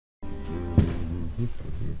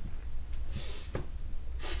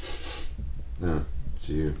No, it's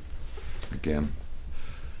you. Again.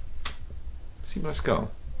 See my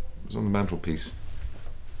skull? It was on the mantelpiece.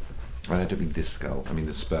 I don't mean this skull, I mean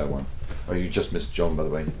the spare one. Oh, you just missed John, by the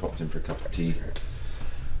way. He popped in for a cup of tea.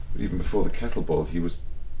 But even before the kettle boiled, he was...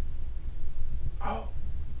 Oh,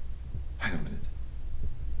 hang on a minute.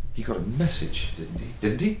 He got a message, didn't he?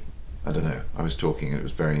 Didn't he? I don't know. I was talking and it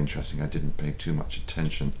was very interesting. I didn't pay too much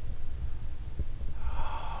attention.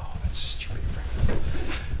 Oh, that's stupid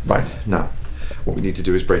practice. Right, now, what we need to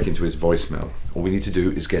do is break into his voicemail. All we need to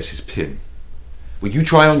do is guess his PIN. Well, you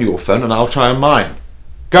try on your phone and I'll try on mine.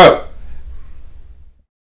 Go!